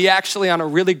might be actually on a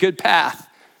really good path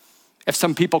if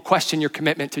some people question your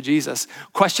commitment to Jesus,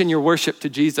 question your worship to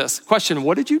Jesus, question,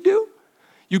 what did you do?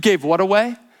 You gave what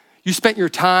away? You spent your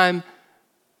time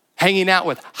hanging out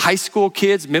with high school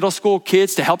kids, middle school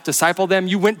kids to help disciple them.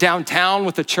 You went downtown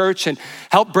with the church and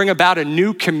helped bring about a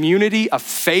new community of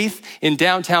faith in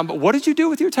downtown. But what did you do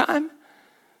with your time?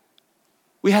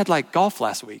 We had like golf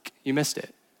last week. You missed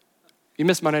it. You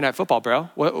missed Monday Night Football, bro.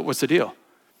 What's the deal?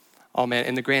 Oh man,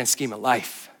 in the grand scheme of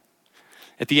life,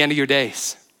 at the end of your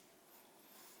days,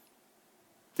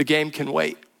 the game can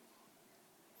wait.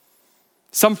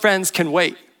 Some friends can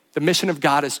wait. The mission of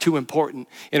God is too important.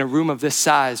 In a room of this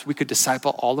size, we could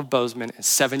disciple all of Bozeman in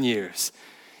 7 years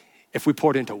if we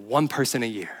poured into one person a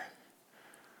year.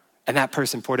 And that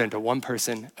person poured into one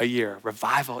person a year.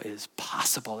 Revival is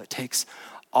possible. It takes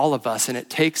all of us, and it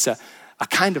takes a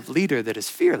kind of leader that is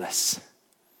fearless.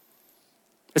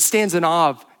 It stands in awe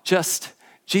of just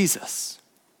Jesus.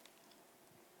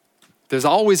 There's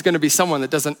always going to be someone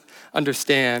that doesn't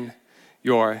understand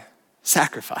your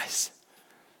sacrifice.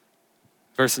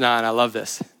 Verse 9, I love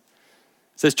this.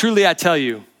 It says, truly I tell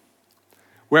you,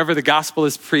 wherever the gospel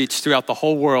is preached throughout the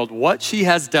whole world, what she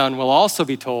has done will also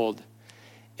be told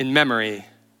in memory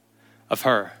of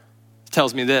her. It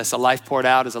tells me this: a life poured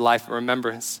out is a life of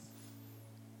remembrance.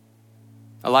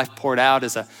 A life poured out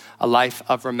is a life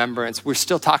of remembrance. We're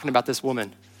still talking about this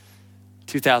woman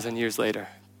 2,000 years later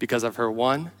because of her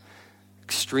one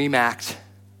extreme act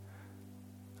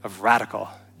of radical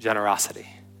generosity.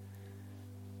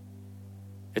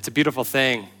 It's a beautiful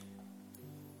thing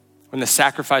when the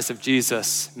sacrifice of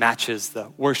Jesus matches the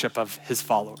worship of his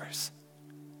followers.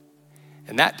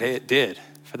 And that day it did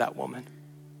for that woman.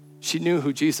 She knew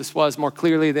who Jesus was more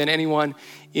clearly than anyone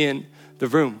in the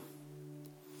room.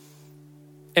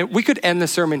 And we could end the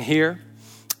sermon here,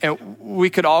 and we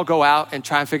could all go out and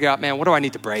try and figure out, man, what do I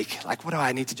need to break? Like, what do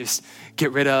I need to just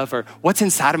get rid of? Or what's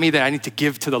inside of me that I need to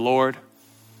give to the Lord?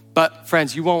 But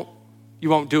friends, you won't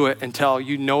do it until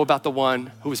you know about the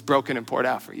one who was broken and poured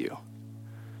out for you.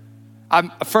 I'm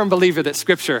a firm believer that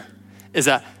scripture is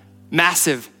a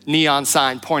massive neon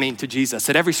sign pointing to Jesus.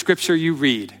 That every scripture you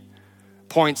read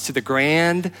points to the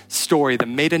grand story, the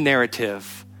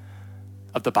meta-narrative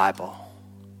of the Bible,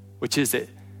 which is that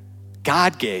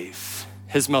God gave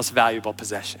his most valuable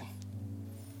possession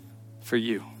for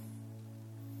you.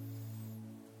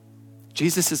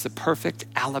 Jesus is the perfect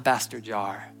alabaster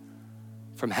jar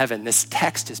from heaven. This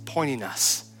text is pointing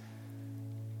us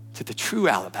to the true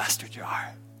alabaster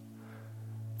jar,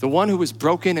 the one who was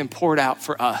broken and poured out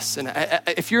for us. And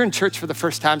if you're in church for the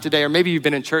first time today, or maybe you've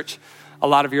been in church a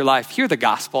lot of your life, hear the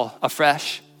gospel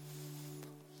afresh.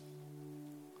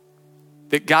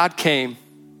 That God came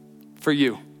for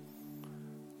you.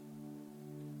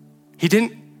 He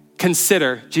didn't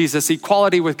consider Jesus'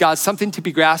 equality with God something to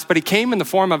be grasped, but he came in the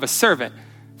form of a servant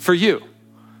for you.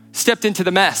 Stepped into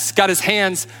the mess, got his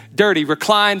hands dirty,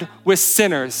 reclined with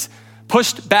sinners,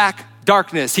 pushed back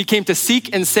darkness. He came to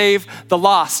seek and save the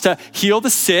lost, to heal the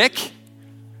sick,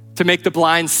 to make the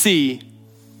blind see,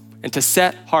 and to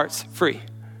set hearts free.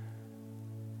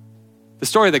 The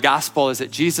story of the gospel is that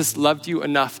Jesus loved you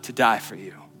enough to die for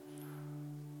you.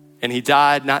 And he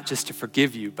died not just to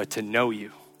forgive you, but to know you.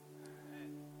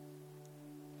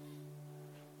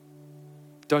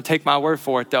 Don't take my word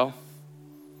for it, though.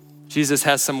 Jesus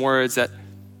has some words at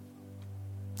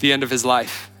the end of his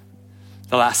life,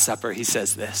 the Last Supper. He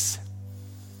says this.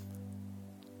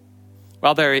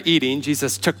 While they were eating,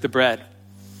 Jesus took the bread.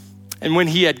 And when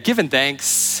he had given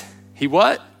thanks, he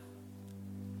what?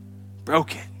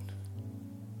 Broke it.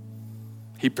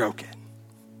 He broke it.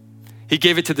 He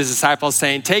gave it to the disciples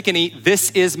saying, take and eat,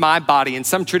 this is my body. In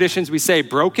some traditions we say,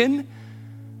 broken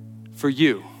for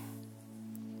you.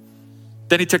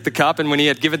 Then he took the cup, and when he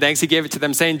had given thanks, he gave it to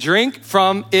them saying, drink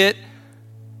from it,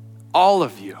 all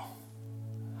of you.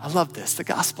 I love this. The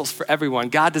gospel's for everyone.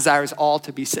 God desires all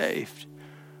to be saved.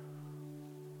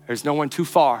 There's no one too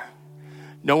far,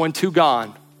 no one too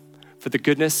gone for the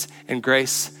goodness and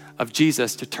grace of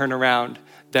Jesus to turn around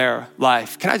their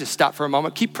life. Can I just stop for a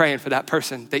moment? Keep praying for that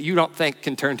person that you don't think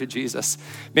can turn to Jesus.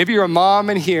 Maybe you're a mom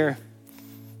in here,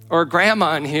 or a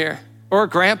grandma in here, or a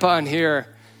grandpa in here.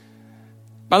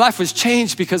 My life was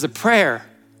changed because of prayer.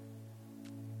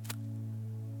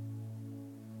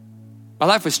 My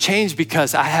life was changed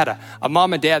because I had a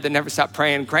mom and dad that never stopped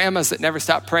praying, grandmas that never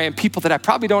stopped praying, people that I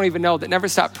probably don't even know that never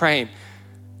stopped praying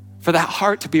for that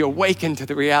heart to be awakened to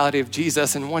the reality of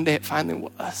Jesus. And one day it finally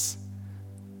was.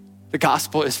 The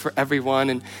gospel is for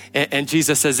everyone. And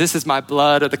Jesus says, this is my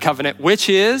blood of the covenant, which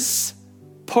is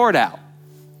poured out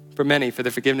for many for the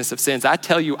forgiveness of sins. I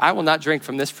tell you, I will not drink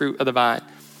from this fruit of the vine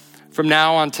from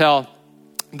now until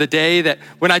the day that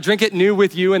when I drink it new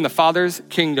with you in the Father's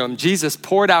kingdom. Jesus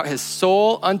poured out his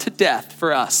soul unto death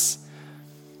for us.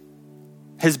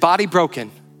 His body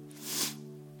broken,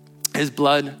 his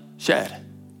blood shed.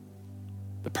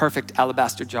 The perfect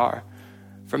alabaster jar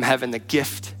from heaven, the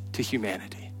gift to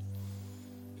humanity.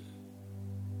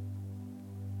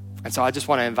 And so I just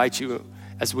want to invite you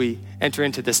as we enter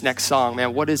into this next song,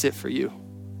 man, what is it for you?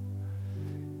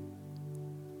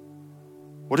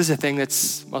 What is the thing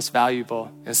that's most valuable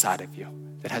inside of you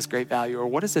that has great value? Or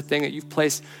what is the thing that you've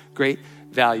placed great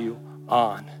value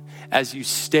on? As you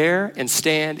stare and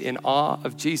stand in awe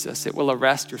of Jesus, it will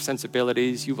arrest your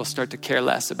sensibilities. You will start to care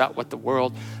less about what the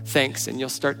world thinks, and you'll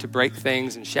start to break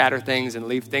things and shatter things and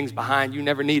leave things behind you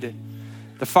never needed.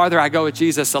 The farther I go with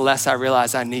Jesus, the less I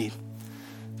realize I need.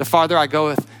 The farther I go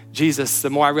with Jesus, the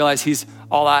more I realize he's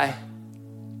all I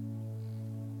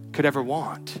could ever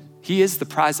want. He is the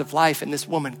prize of life, and this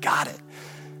woman got it.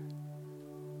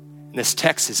 And this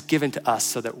text is given to us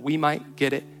so that we might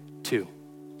get it too.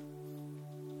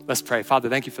 Let's pray. Father,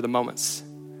 thank you for the moments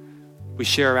we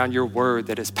share around your word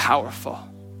that is powerful.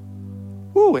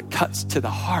 ooh, it cuts to the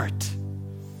heart.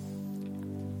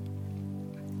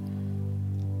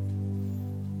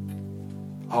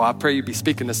 Oh, I pray you'd be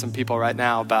speaking to some people right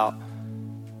now about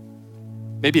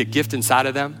maybe a gift inside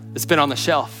of them that's been on the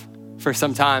shelf for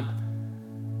some time.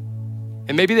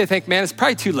 And maybe they think, man, it's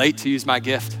probably too late to use my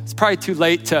gift. It's probably too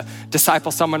late to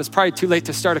disciple someone. It's probably too late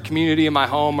to start a community in my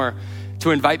home or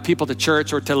to invite people to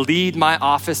church or to lead my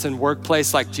office and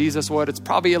workplace like Jesus would. It's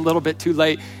probably a little bit too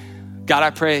late. God,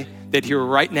 I pray that here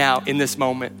right now in this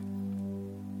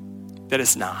moment, that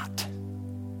it's not.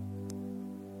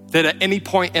 That at any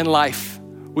point in life,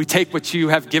 we take what you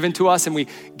have given to us and we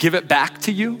give it back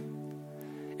to you.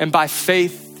 And by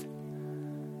faith,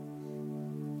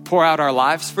 pour out our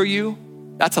lives for you.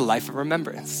 That's a life of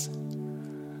remembrance.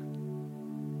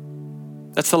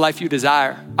 That's the life you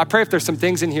desire. I pray if there's some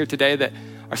things in here today that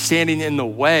are standing in the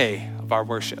way of our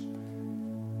worship.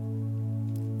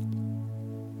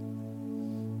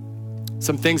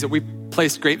 Some things that we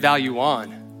place great value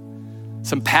on.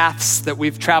 Some paths that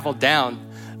we've traveled down.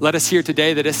 Let us hear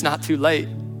today that it's not too late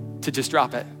to just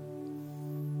drop it.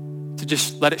 To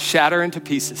just let it shatter into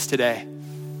pieces today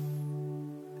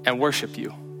and worship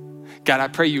you. God, I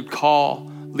pray you'd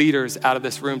call leaders out of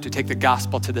this room to take the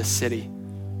gospel to this city.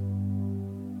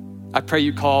 I pray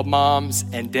you call moms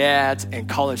and dads and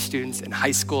college students and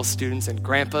high school students and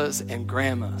grandpas and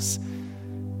grandmas,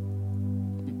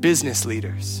 business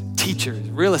leaders, teachers,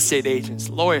 real estate agents,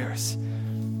 lawyers,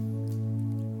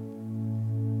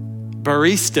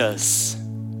 baristas,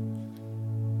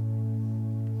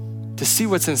 to see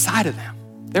what's inside of them.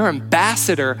 They're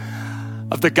ambassador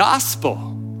of the gospel.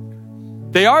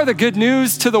 They are the good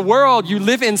news to the world. You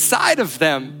live inside of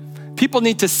them. People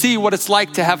need to see what it's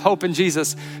like to have hope in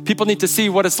Jesus. People need to see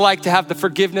what it's like to have the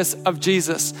forgiveness of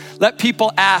Jesus. Let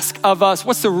people ask of us,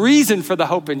 what's the reason for the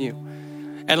hope in you?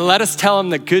 And let us tell them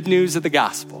the good news of the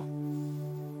gospel.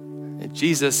 And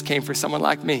Jesus came for someone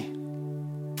like me.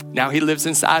 Now he lives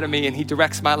inside of me and he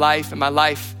directs my life, and my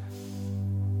life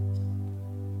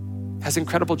has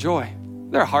incredible joy.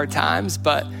 There are hard times,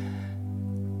 but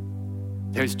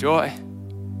there's joy.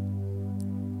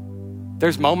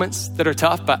 There's moments that are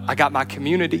tough, but I got my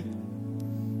community.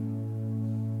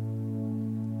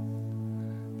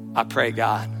 I pray,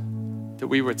 God, that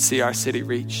we would see our city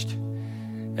reached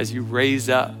as you raise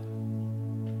up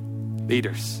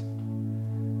leaders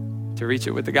to reach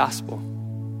it with the gospel.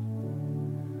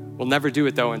 We'll never do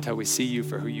it, though, until we see you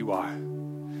for who you are.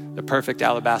 The perfect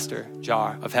alabaster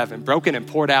jar of heaven, broken and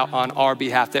poured out on our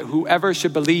behalf, that whoever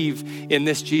should believe in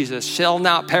this Jesus shall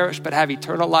not perish but have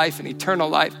eternal life, and eternal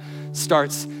life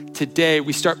starts today.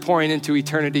 We start pouring into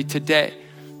eternity today.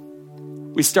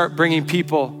 We start bringing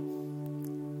people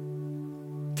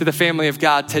to the family of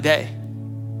God today.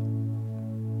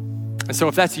 And so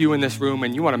if that's you in this room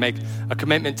and you want to make a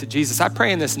commitment to Jesus, I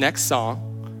pray in this next song,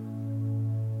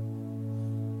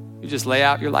 you just lay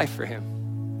out your life for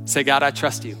him. Say, God, I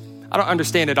trust you. I don't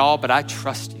understand it all, but I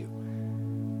trust you.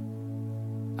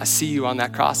 I see you on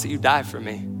that cross that you died for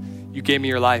me. You gave me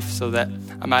your life so that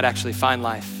I might actually find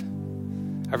life.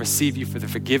 I receive you for the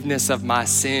forgiveness of my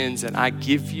sins, and I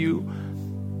give you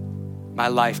my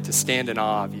life to stand in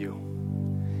awe of you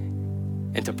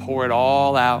and to pour it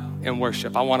all out in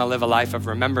worship. I want to live a life of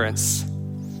remembrance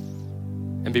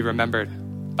and be remembered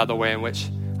by the way in which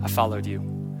I followed you.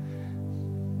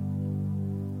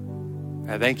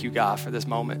 I thank you, God, for this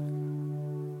moment.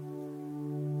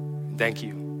 Thank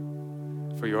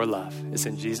you for your love. It's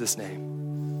in Jesus'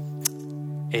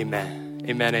 name. Amen.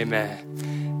 Amen.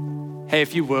 Amen. Hey,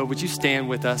 if you would you stand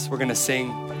with us? We're going to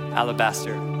sing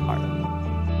Alabaster Heart.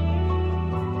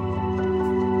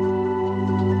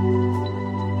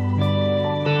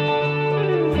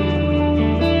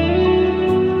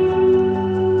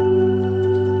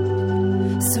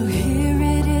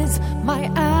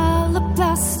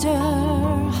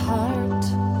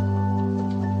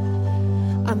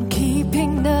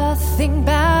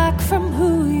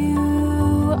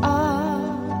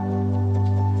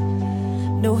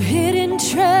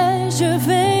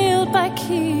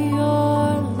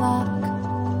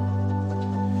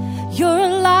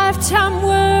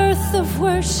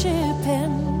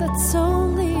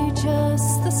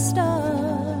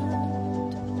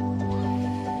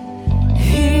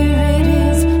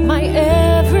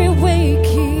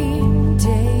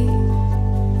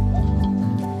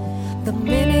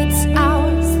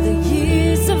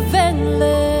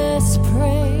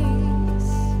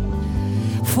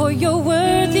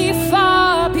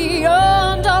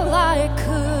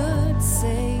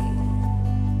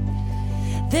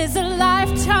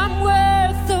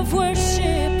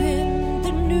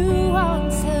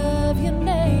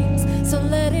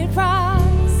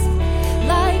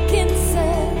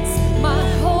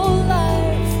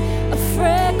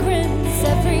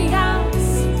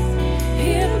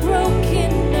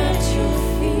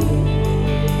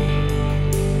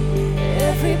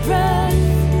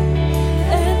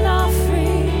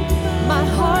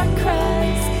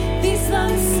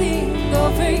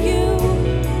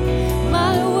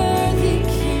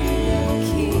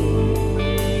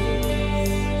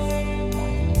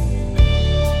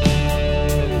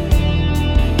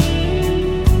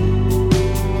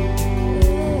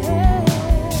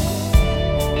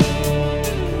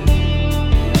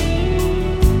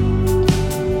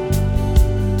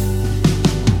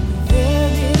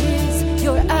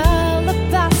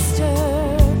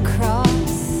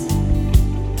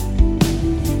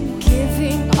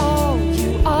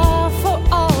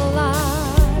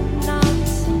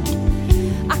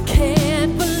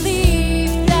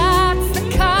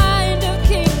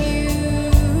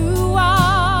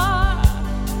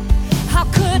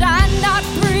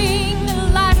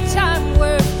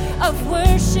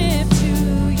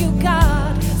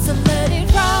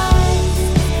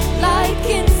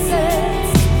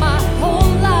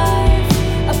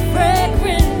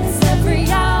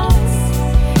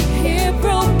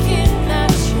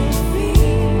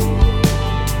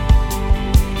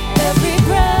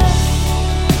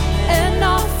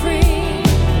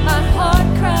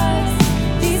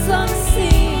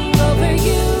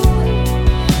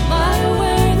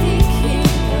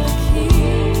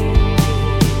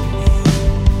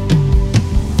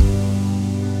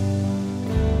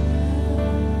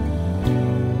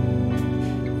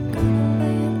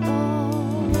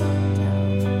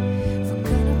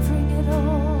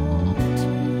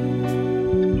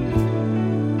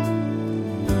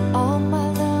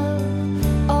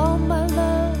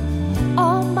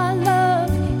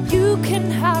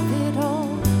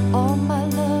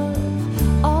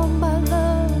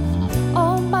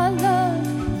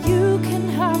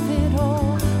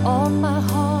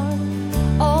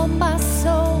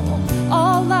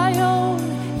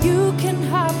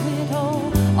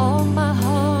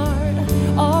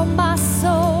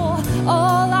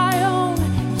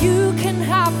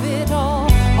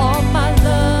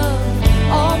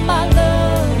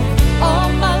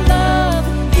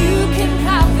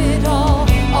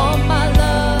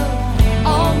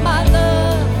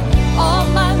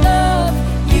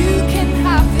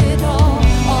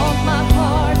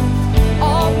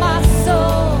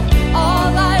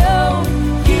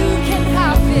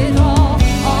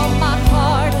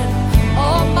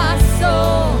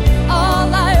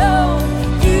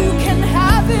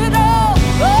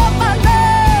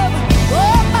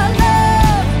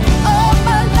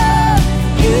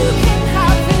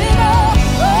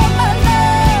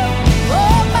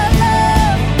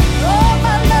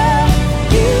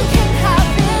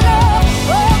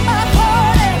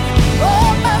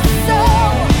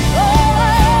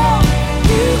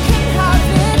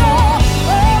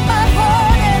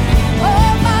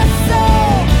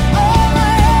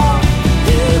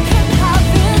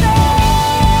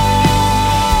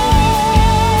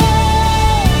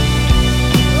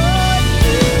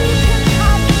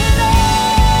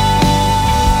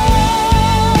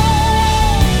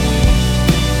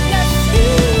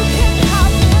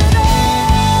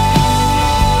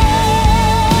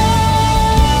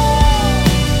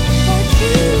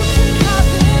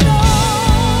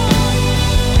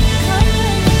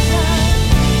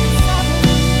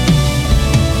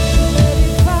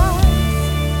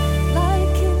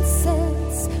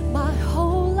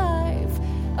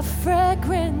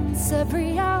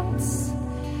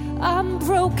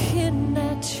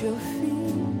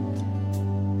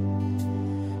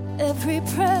 every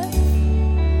breath,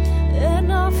 an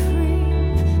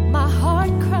offering. My heart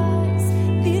cries,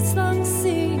 these songs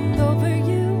sing over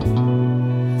you,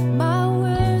 my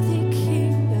worthy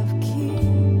King of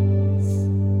Kings.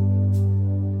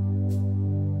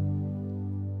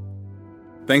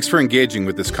 Thanks for engaging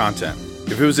with this content.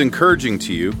 If it was encouraging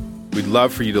to you, we'd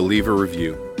love for you to leave a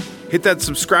review. Hit that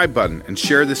subscribe button and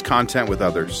share this content with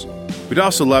others. We'd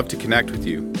also love to connect with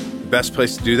you. The best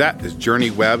place to do that is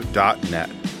journeyweb.net.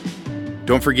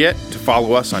 Don't forget to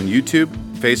follow us on YouTube,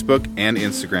 Facebook, and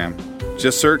Instagram.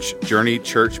 Just search Journey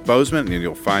Church Bozeman and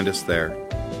you'll find us there.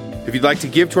 If you'd like to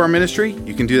give to our ministry,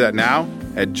 you can do that now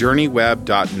at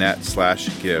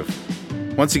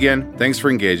journeyweb.net/give. Once again, thanks for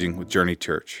engaging with Journey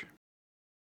Church.